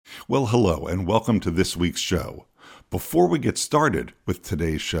Well, hello, and welcome to this week's show. Before we get started with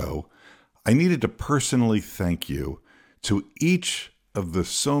today's show, I needed to personally thank you to each of the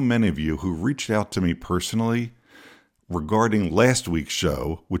so many of you who reached out to me personally regarding last week's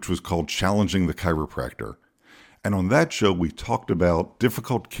show, which was called Challenging the Chiropractor. And on that show, we talked about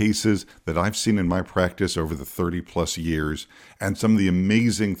difficult cases that I've seen in my practice over the 30 plus years and some of the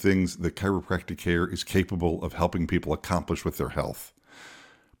amazing things that chiropractic care is capable of helping people accomplish with their health.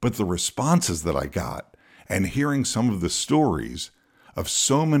 But the responses that I got and hearing some of the stories of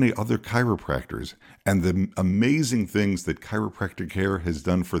so many other chiropractors and the amazing things that chiropractic care has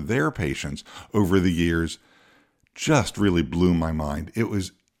done for their patients over the years just really blew my mind. It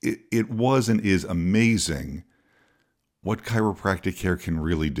was and is amazing what chiropractic care can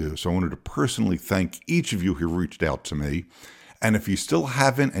really do. So I wanted to personally thank each of you who reached out to me. And if you still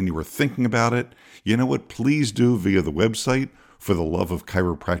haven't and you were thinking about it, you know what? Please do via the website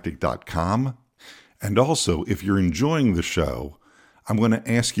fortheloveofchiropractic.com. And also, if you're enjoying the show, I'm going to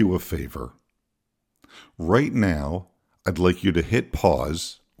ask you a favor. Right now, I'd like you to hit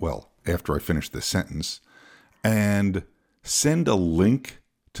pause, after I finish this sentence, and send a link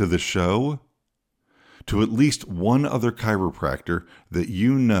to the show to at least one other chiropractor that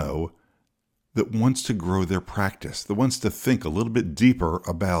you know that wants to grow their practice, that wants to think a little bit deeper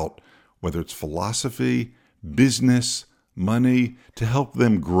about whether it's philosophy, business, money, to help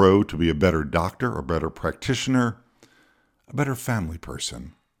them grow to be a better doctor, a better practitioner, a better family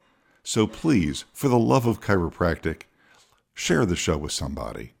person. So please, for the love of chiropractic, share the show with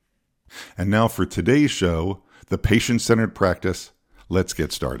somebody. And now for today's show, the patient-centered practice. Let's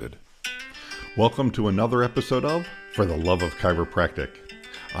get started. Welcome to another episode of For the Love of Chiropractic.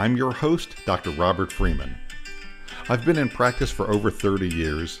 I'm your host, Dr. Robert Freeman. I've been in practice for over 30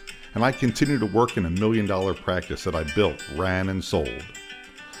 years, and I continue to work in $1 million practice that I built, ran, and sold.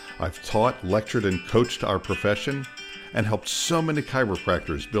 I've taught, lectured, and coached our profession, and helped so many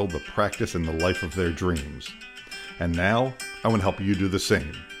chiropractors build the practice and the life of their dreams. And now, I want to help you do the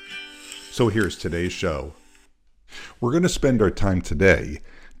same. So here's today's show. We're going to spend our time today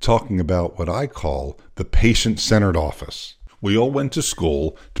talking about what I call the patient-centered office. We all went to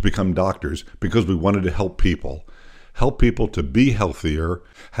school to become doctors because we wanted to help people to be healthier,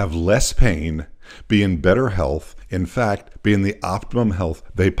 have less pain, be in better health, in fact, be in the optimum health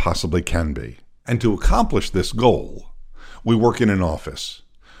they possibly can be. And to accomplish this goal, we work in an office.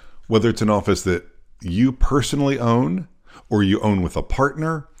 Whether it's an office that you personally own, or you own with a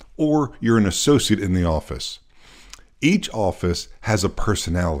partner, or you're an associate in the office. Each office has a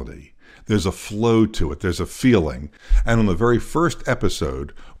personality. There's a flow to it. There's a feeling. And on the very first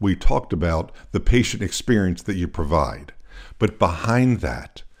episode, we talked about the patient experience that you provide. But behind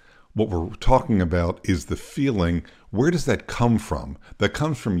that, what we're talking about is the feeling. Where does that come from? That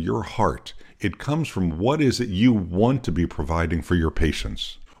comes from your heart. It comes from what is it you want to be providing for your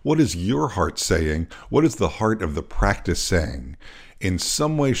patients. What is your heart saying? What is the heart of the practice saying? In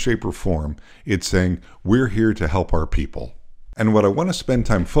some way, shape, or form, it's saying, we're here to help our people. And what I want to spend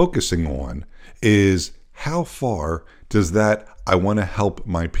time focusing on is how far does that I want to help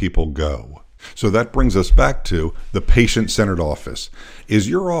my people go? So that brings us back to the patient-centered office. Is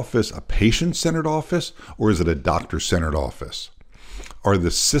your office a patient-centered office or is it a doctor-centered office? Are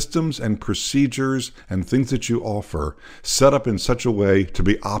the systems and procedures and things that you offer set up in such a way to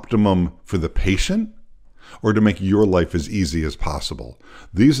be optimum for the patient or to make your life as easy as possible?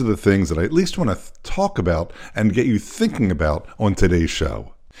 These are the things that I at least want to talk about and get you thinking about on today's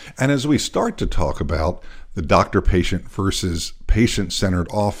show. And as we start to talk about the doctor-patient versus patient-centered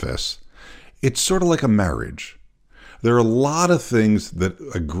office, it's sort of like a marriage. There are a lot of things that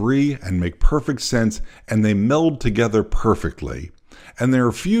agree and make perfect sense, and they meld together perfectly. And there are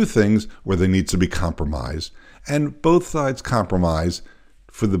a few things where there needs to be compromise, and both sides compromise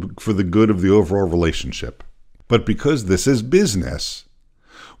for the good of the overall relationship. But because this is business,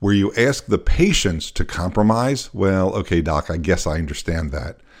 where you ask the patients to compromise, well, okay, doc, I guess I understand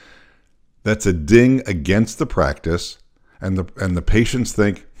that. That's a ding against the practice, and the patients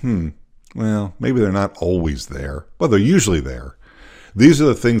think, well, maybe they're not always there, but they're usually there. These are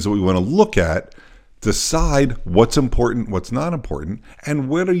the things that we want to look at, decide what's important, what's not important, and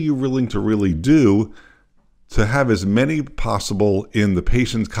what are you willing to really do to have as many possible in the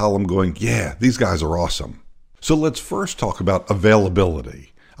patient's column going, yeah, these guys are awesome. So let's first talk about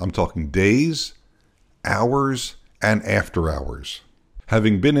availability. I'm talking days, hours, and after hours.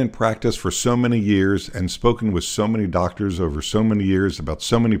 Having been in practice for so many years and spoken with so many doctors over so many years about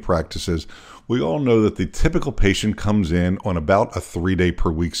so many practices, we all know that the typical patient comes in on about a 3-day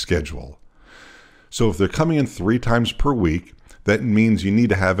per week schedule. So if they're coming in 3 times per week, That means you need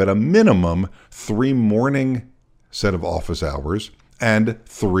to have at a minimum 3 morning set of office hours and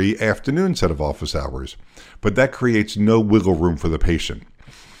 3 afternoon set of office hours. But that creates no wiggle room for the patient.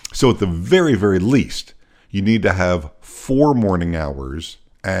 So at the very, very least, you need to have 4 morning hours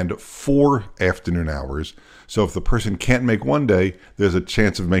and 4 afternoon hours. So if the person can't make one day, there's a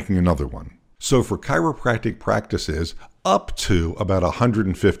chance of making another one. So for chiropractic practices, up to about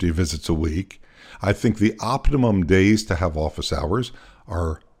 150 visits a week, I think the optimum days to have office hours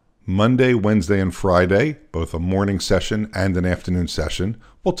are Monday, Wednesday, and Friday, both a morning session and an afternoon session.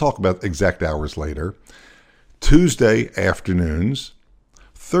 We'll talk about exact hours later. Tuesday afternoons,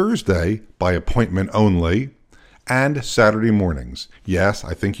 Thursday by appointment only, and Saturday mornings. Yes,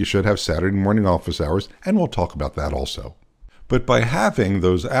 I think you should have Saturday morning office hours, and we'll talk about that also. But by having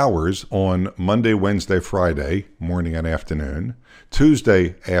those hours on Monday, Wednesday, Friday, morning and afternoon,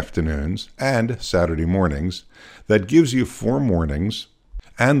 Tuesday afternoons, and Saturday mornings, that gives you 4 mornings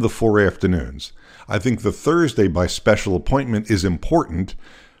and the 4 afternoons. I think the Thursday by special appointment is important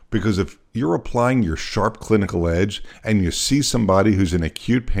because if you're applying your sharp clinical edge and you see somebody who's in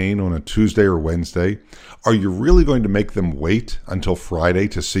acute pain on a Tuesday or Wednesday, are you really going to make them wait until Friday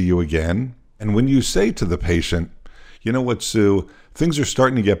to see you again? And when you say to the patient, you know what, Sue, things are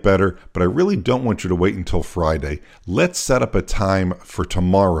starting to get better, but I really don't want you to wait until Friday. Let's set up a time for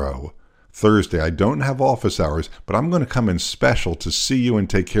tomorrow, Thursday. I don't have office hours, but I'm going to come in special to see you and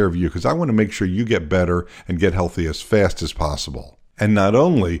take care of you because I want to make sure you get better and get healthy as fast as possible. And not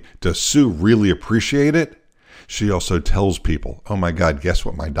only does Sue really appreciate it, she also tells people, oh my God, guess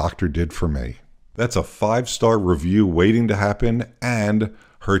what my doctor did for me? That's a 5-star review waiting to happen, and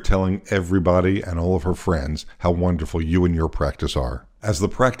her telling everybody and all of her friends how wonderful you and your practice are. As the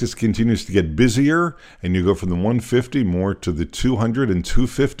practice continues to get busier and you go from the 150 more to the 200 and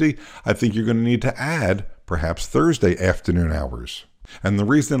 250, I think you're going to need to add perhaps Thursday afternoon hours. And the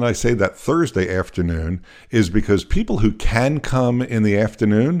reason I say that Thursday afternoon is because people who can come in the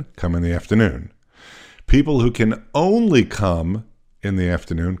afternoon, come in the afternoon. People who can only come in the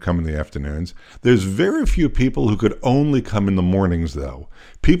afternoon, come in the afternoons. There's very few people who could only come in the mornings, though.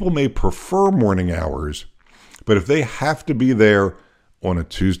 People may prefer morning hours, but if they have to be there on a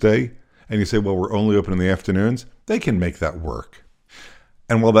Tuesday, and you say, well, we're only open in the afternoons, they can make that work.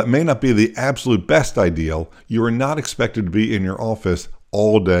 And while that may not be the absolute best ideal, you are not expected to be in your office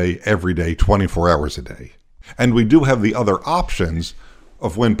all day, every day, 24 hours a day. And we do have the other options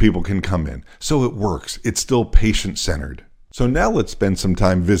of when people can come in. So it works. It's still patient-centered. So now let's spend some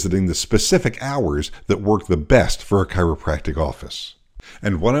time visiting the specific hours that work the best for a chiropractic office.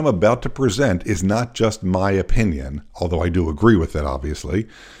 And what I'm about to present is not just my opinion, although I do agree with it, obviously.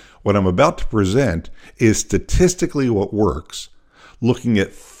 What I'm about to present is statistically what works, looking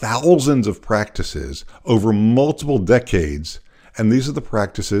at thousands of practices over multiple decades, and these are the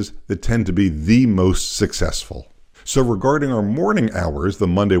practices that tend to be the most successful. So regarding our morning hours, the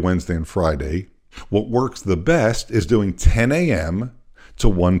Monday, Wednesday, and Friday, what works the best is doing 10 a.m. to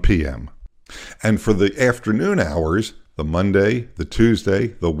 1 p.m. And for the afternoon hours, the Monday, the Tuesday,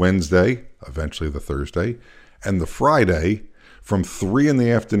 the Wednesday, eventually the Thursday, and the Friday, from 3 in the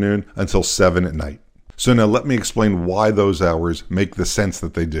afternoon until 7 at night. So now let me explain why those hours make the sense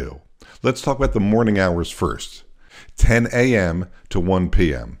that they do. Let's talk about the morning hours first. 10 a.m. to 1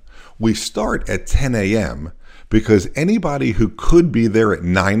 p.m. We start at 10 a.m. because anybody who could be there at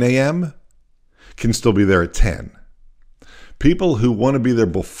 9 a.m. can still be there at 10. People who want to be there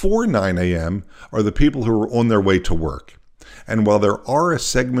before 9 a.m. are the people who are on their way to work. And while there are a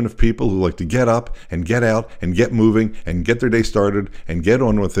segment of people who like to get up and get out and get moving and get their day started and get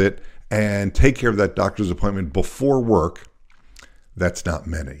on with it and take care of that doctor's appointment before work, that's not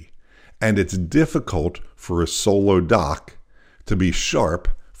many. And it's difficult for a solo doc to be sharp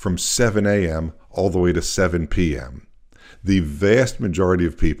from 7 a.m. all the way to 7 p.m. The vast majority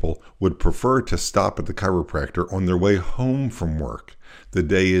of people would prefer to stop at the chiropractor on their way home from work. The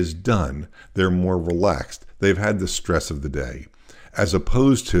day is done. They're more relaxed. They've had the stress of the day, as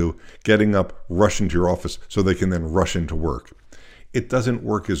opposed to getting up, rushing to your office so they can then rush into work. It doesn't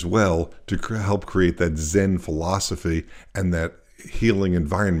work as well to help create that Zen philosophy and that healing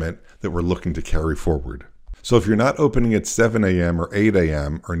environment that we're looking to carry forward. So if you're not opening at 7 a.m. or 8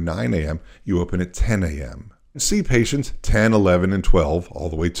 a.m. or 9 a.m., you open at 10 a.m. See patients 10, 11, and 12, all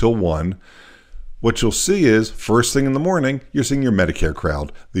the way till 1. What you'll see is, first thing in the morning, you're seeing your Medicare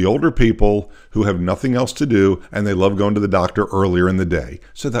crowd, the older people who have nothing else to do and they love going to the doctor earlier in the day.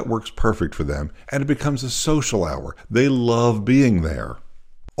 So that works perfect for them, and it becomes a social hour. They love being there.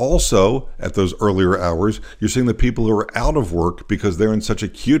 Also, at those earlier hours, you're seeing the people who are out of work because they're in such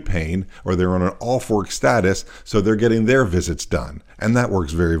acute pain or they're on an off-work status, so they're getting their visits done. And that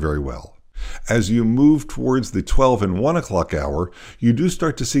works very, very well. As you move towards the 12 and 1 o'clock hour, you do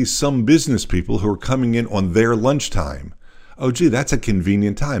start to see some business people who are coming in on their lunchtime. Oh, gee, that's a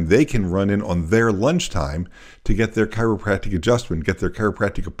convenient time. They can run in on their lunchtime to get their chiropractic adjustment, get their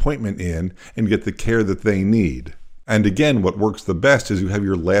chiropractic appointment in, and get the care that they need. And again, what works the best is you have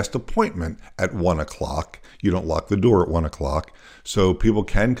your last appointment at 1 o'clock. You don't lock the door at 1 o'clock. So people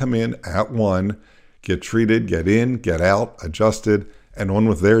can come in at 1, get treated, get in, get out, adjusted, and on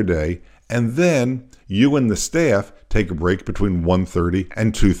with their day. And then you and the staff take a break between 1:30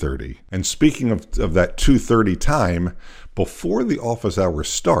 and 2:30. And speaking of that 2:30 time, before the office hours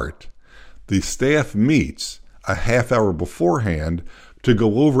start, the staff meets a half hour beforehand to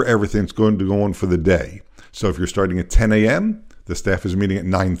go over everything that's going to go on for the day. So if you're starting at 10 a.m., the staff is meeting at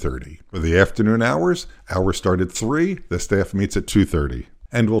 9:30. For the afternoon hours start at 3, the staff meets at 2:30.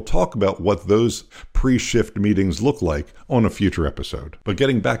 And we'll talk about what those pre-shift meetings look like on a future episode. But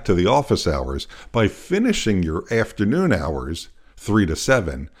getting back to the office hours, by finishing your afternoon hours, 3 to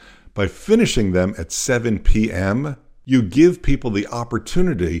 7, by finishing them at 7 p.m., you give people the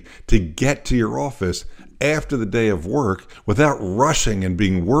opportunity to get to your office after the day of work without rushing and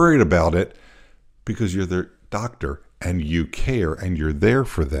being worried about it, because you're their doctor and you care and you're there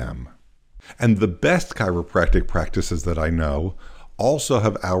for them. And the best chiropractic practices that I know also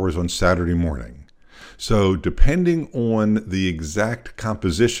have hours on Saturday morning. So depending on the exact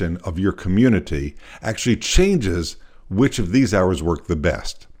composition of your community actually changes which of these hours work the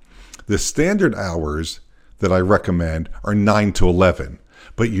best. The standard hours that I recommend are 9 to 11,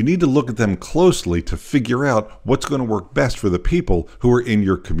 but you need to look at them closely to figure out what's going to work best for the people who are in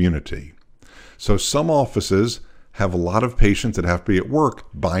your community. So some offices have a lot of patients that have to be at work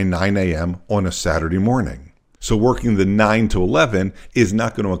by 9 a.m. on a Saturday morning. So working the 9 to 11 is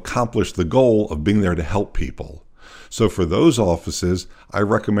not going to accomplish the goal of being there to help people. So for those offices, I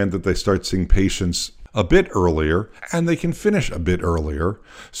recommend that they start seeing patients a bit earlier and they can finish a bit earlier.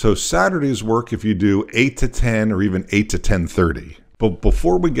 So Saturdays work if you do 8 to 10 or even 8 to 10:30. But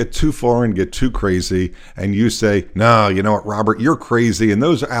before we get too far and get too crazy and you say, no, you know what, Robert, you're crazy and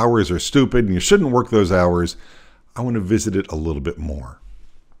those hours are stupid and you shouldn't work those hours, I want to visit it a little bit more.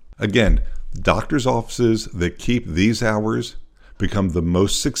 Again, doctors' offices that keep these hours become the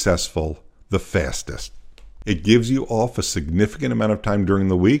most successful, the fastest. It gives you off a significant amount of time during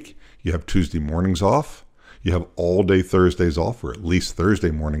the week. You have Tuesday mornings off. You have all day Thursdays off, or at least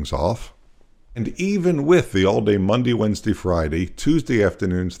Thursday mornings off. And even with the all-day Monday, Wednesday, Friday, Tuesday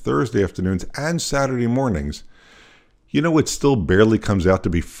afternoons, Thursday afternoons, and Saturday mornings, you know it still barely comes out to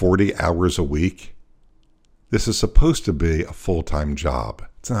be 40 hours a week. This is supposed to be a full-time job.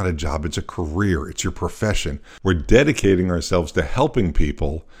 It's not a job, it's a career, it's your profession. We're dedicating ourselves to helping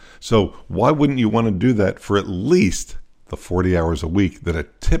people, so why wouldn't you want to do that for at least the 40 hours a week that a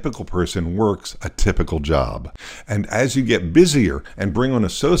typical person works a typical job? And as you get busier and bring on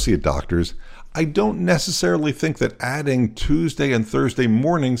associate doctors, I don't necessarily think that adding Tuesday and Thursday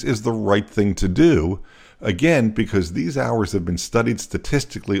mornings is the right thing to do. Again, because these hours have been studied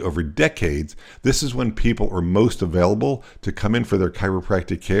statistically over decades, this is when people are most available to come in for their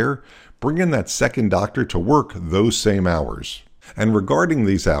chiropractic care. Bring in that second doctor to work those same hours. And regarding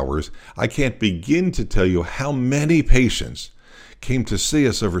these hours, I can't begin to tell you how many patients came to see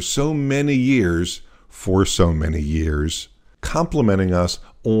us over so many years, for so many years, complimenting us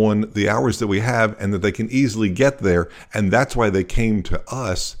on the hours that we have and that they can easily get there. And that's why they came to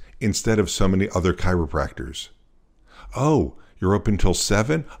us instead of so many other chiropractors. Oh, you're open till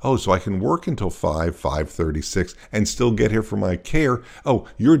 7? Oh, so I can work until 5, 5:36 and still get here for my care. Oh,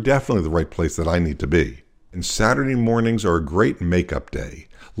 you're definitely the right place that I need to be. And Saturday mornings are a great makeup day.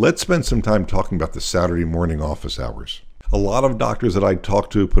 Let's spend some time talking about the Saturday morning office hours. A lot of doctors that I talk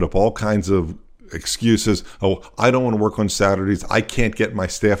to put up all kinds of excuses. Oh, I don't want to work on Saturdays. I can't get my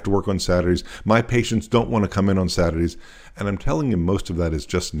staff to work on Saturdays. My patients don't want to come in on Saturdays. And I'm telling you, most of that is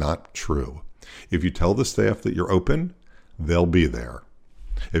just not true. If you tell the staff that you're open, they'll be there.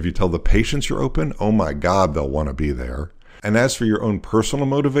 If you tell the patients you're open, oh my God, they'll want to be there. And as for your own personal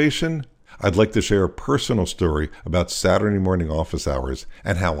motivation, I'd like to share a personal story about Saturday morning office hours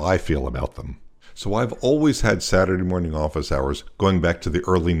and how I feel about them. So I've always had Saturday morning office hours going back to the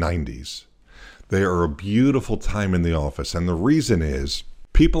early 90s. They are a beautiful time in the office, and the reason is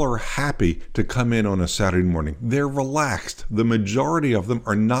people are happy to come in on a Saturday morning. They're relaxed. The majority of them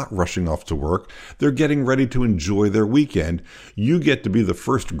are not rushing off to work. They're getting ready to enjoy their weekend. You get to be the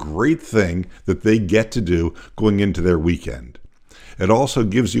first great thing that they get to do going into their weekend. It also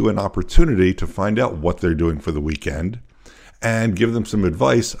gives you an opportunity to find out what they're doing for the weekend and give them some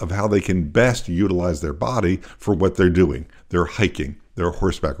advice of how they can best utilize their body for what they're doing. They're hiking, they're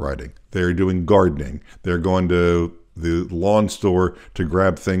horseback riding, they're doing gardening, they're going to the lawn store to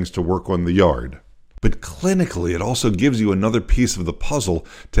grab things to work on the yard. But clinically, it also gives you another piece of the puzzle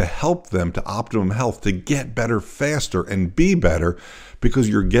to help them to optimum health, to get better faster and be better, because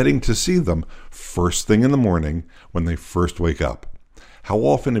you're getting to see them first thing in the morning when they first wake up. How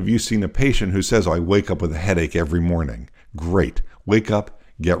often have you seen a patient who says, I wake up with a headache every morning? Great. Wake up,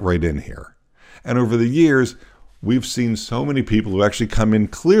 get right in here. And over the years, we've seen so many people who actually come in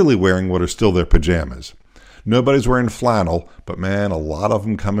clearly wearing what are still their pajamas. Nobody's wearing flannel, but man, a lot of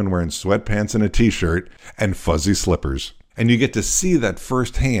them come in wearing sweatpants and a t-shirt and fuzzy slippers. And you get to see that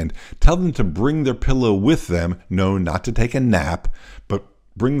firsthand. Tell them to bring their pillow with them. No, not to take a nap, but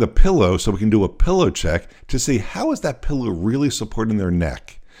bring the pillow so we can do a pillow check to see how is that pillow really supporting their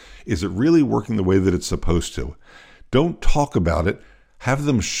neck? Is it really working the way that it's supposed to? Don't talk about it. Have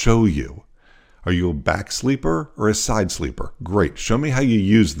them show you. Are you a back sleeper or a side sleeper? Great. Show me how you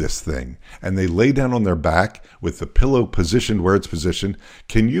use this thing. And they lay down on their back with the pillow positioned where it's positioned.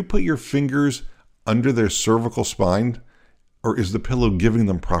 Can you put your fingers under their cervical spine? Or is the pillow giving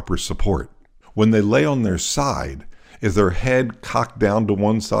them proper support? When they lay on their side, is their head cocked down to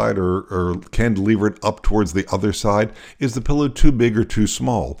one side or cantilevered up towards the other side? Is the pillow too big or too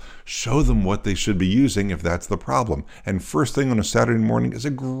small? Show them what they should be using if that's the problem. And first thing on a Saturday morning is a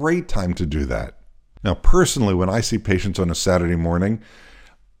great time to do that. Now, personally, when I see patients on a Saturday morning,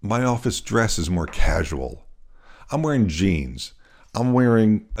 my office dress is more casual. I'm wearing jeans. I'm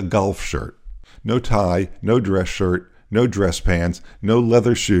wearing a golf shirt. No tie, no dress shirt, no dress pants, no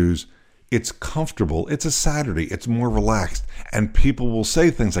leather shoes. It's comfortable. It's a Saturday. It's more relaxed. And people will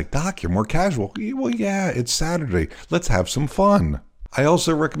say things like, Doc, you're more casual. Well, yeah, it's Saturday. Let's have some fun. I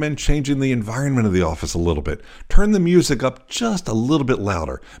also recommend changing the environment of the office a little bit. Turn the music up just a little bit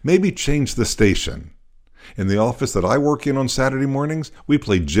louder. Maybe change the station. In the office that I work in on Saturday mornings, we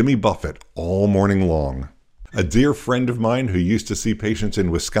play Jimmy Buffett all morning long. A dear friend of mine who used to see patients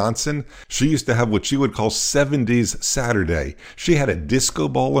in Wisconsin, she used to have what she would call 70s Saturday. She had a disco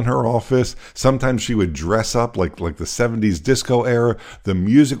ball in her office. Sometimes she would dress up like the 70s disco era. The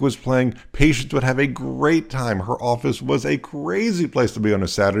music was playing. Patients would have a great time. Her office was a crazy place to be on a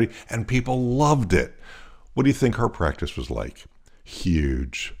Saturday, and people loved it. What do you think her practice was like?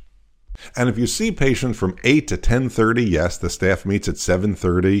 Huge. And if you see patients from 8 to 10:30, yes, the staff meets at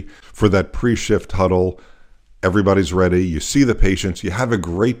 7:30 for that pre-shift huddle. Everybody's ready. You see the patients. You have a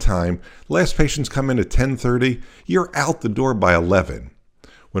great time. Last patients come in at 10:30. You're out the door by 11.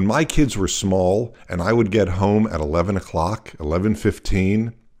 When my kids were small and I would get home at 11 o'clock,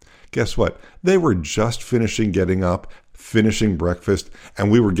 11:15, guess what? They were just finishing getting up, finishing breakfast, and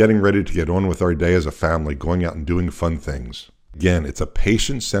we were getting ready to get on with our day as a family, going out and doing fun things. Again, it's a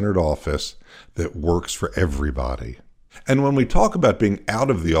patient-centered office that works for everybody. And when we talk about being out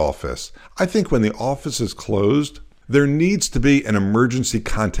of the office, I think when the office is closed, there needs to be an emergency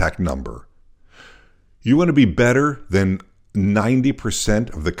contact number. You want to be better than 90%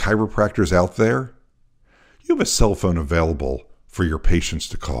 of the chiropractors out there? You have a cell phone available for your patients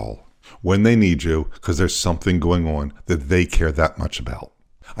to call when they need you because there's something going on that they care that much about.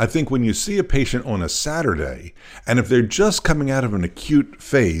 I think when you see a patient on a Saturday, and if they're just coming out of an acute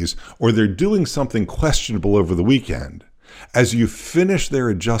phase or they're doing something questionable over the weekend, as you finish their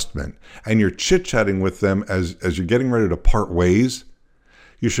adjustment and you're chit-chatting with them as you're getting ready to part ways,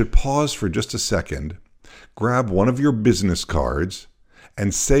 you should pause for just a second, grab one of your business cards,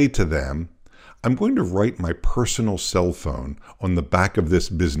 and say to them, I'm going to write my personal cell phone on the back of this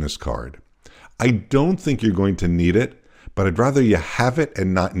business card. I don't think you're going to need it, but I'd rather you have it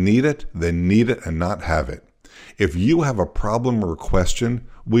and not need it than need it and not have it. If you have a problem or a question,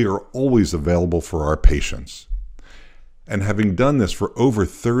 we are always available for our patients. And having done this for over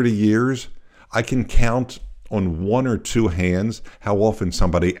 30 years, I can count on one or two hands how often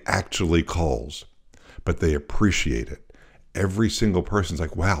somebody actually calls. But they appreciate it. Every single person's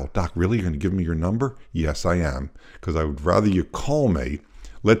like, wow, Doc, really? You're going to give me your number? Yes, I am. Because I would rather you call me.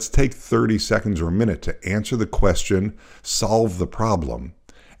 Let's take 30 seconds or a minute to answer the question, solve the problem,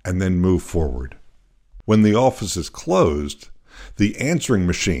 and then move forward. When the office is closed, the answering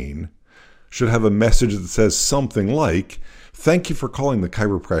machine should have a message that says something like, thank you for calling the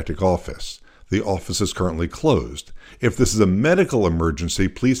chiropractic office. The office is currently closed. If this is a medical emergency,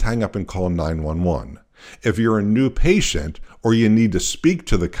 please hang up and call 911. If you're a new patient or you need to speak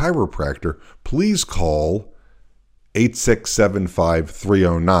to the chiropractor, please call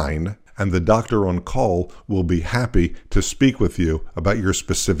 867-5309, and the doctor on call will be happy to speak with you about your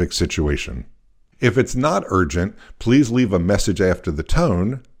specific situation. If it's not urgent, please leave a message after the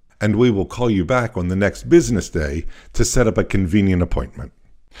tone, and we will call you back on the next business day to set up a convenient appointment.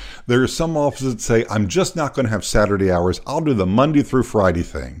 There are some offices that say, I'm just not going to have Saturday hours. I'll do the Monday through Friday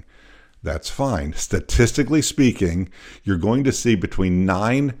thing. That's fine. Statistically speaking, you're going to see between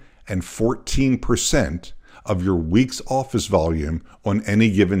 9 and 14% of your week's office volume on any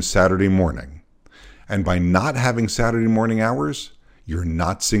given Saturday morning. And by not having Saturday morning hours, you're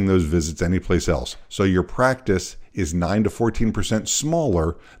not seeing those visits anyplace else. So your practice is 9 to 14%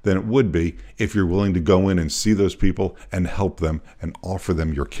 smaller than it would be if you're willing to go in and see those people and help them and offer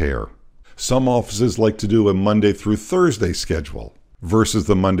them your care. Some offices like to do a Monday through Thursday schedule versus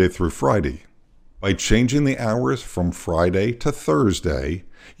the Monday through Friday. By changing the hours from Friday to Thursday,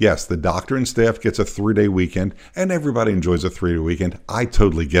 yes, the doctor and staff gets a 3-day weekend, and everybody enjoys a 3-day weekend. I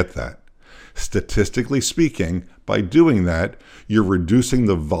totally get that. Statistically speaking, by doing that, you're reducing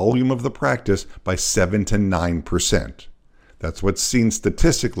the volume of the practice by 7 to 9%. That's what's seen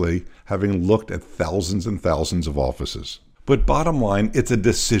statistically, having looked at thousands and thousands of offices. But bottom line, it's a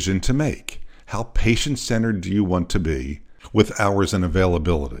decision to make. How patient-centered do you want to be with hours and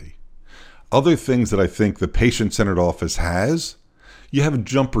availability? Other things that I think the patient-centered office has, you have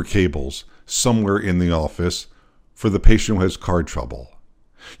jumper cables somewhere in the office for the patient who has car trouble.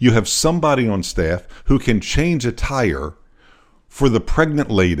 You have somebody on staff who can change a tire for the pregnant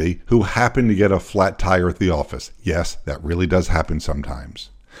lady who happened to get a flat tire at the office. Yes, that really does happen sometimes.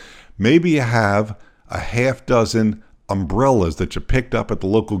 Maybe you have a half dozen umbrellas that you picked up at the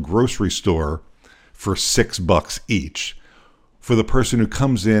local grocery store for $6 each for the person who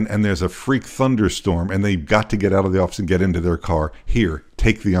comes in and there's a freak thunderstorm and they've got to get out of the office and get into their car. Here,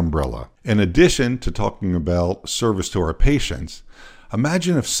 take the umbrella. In addition to talking about service to our patients,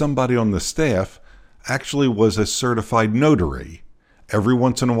 imagine if somebody on the staff actually was a certified notary. Every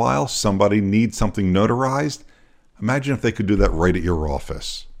once in a while, somebody needs something notarized. Imagine if they could do that right at your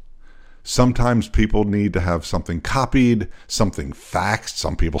office. Sometimes people need to have something copied, something faxed.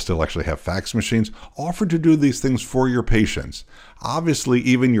 Some people still actually have fax machines. Offer to do these things for your patients. Obviously,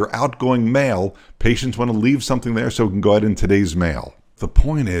 even your outgoing mail, patients want to leave something there so it can go out in today's mail. The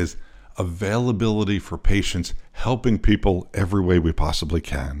point is, availability for patients, helping people every way we possibly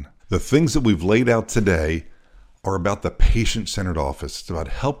can. The things that we've laid out today are about the patient-centered office. It's about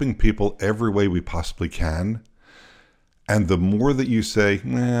helping people every way we possibly can. And the more that you say,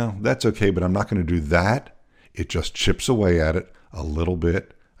 well, that's okay, but I'm not going to do that, it just chips away at it a little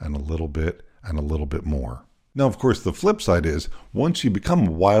bit and a little bit and a little bit more. Now, of course, the flip side is, once you become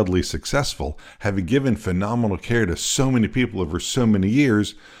wildly successful, having given phenomenal care to so many people over so many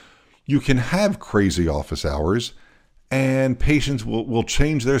years, you can have crazy office hours, and patients will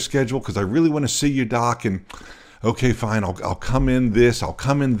change their schedule because I really want to see you, doc, and okay, fine, I'll come in this, I'll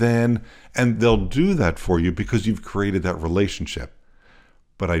come in then, and they'll do that for you because you've created that relationship.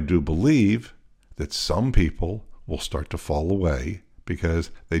 But I do believe that some people will start to fall away because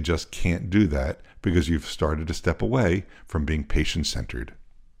they just can't do that because you've started to step away from being patient-centered.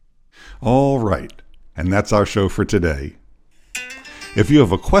 All right, and that's our show for today. If you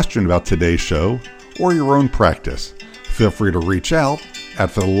have a question about today's show or your own practice, feel free to reach out at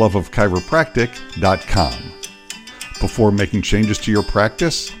fortheloveofchiropractic.com. Before making changes to your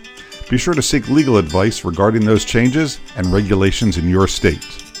practice, be sure to seek legal advice regarding those changes and regulations in your state.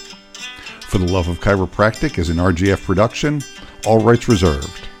 For the Love of Chiropractic is an RGF production, all rights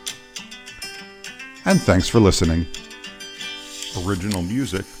reserved. And thanks for listening. Original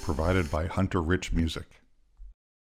music provided by Hunter Rich Music.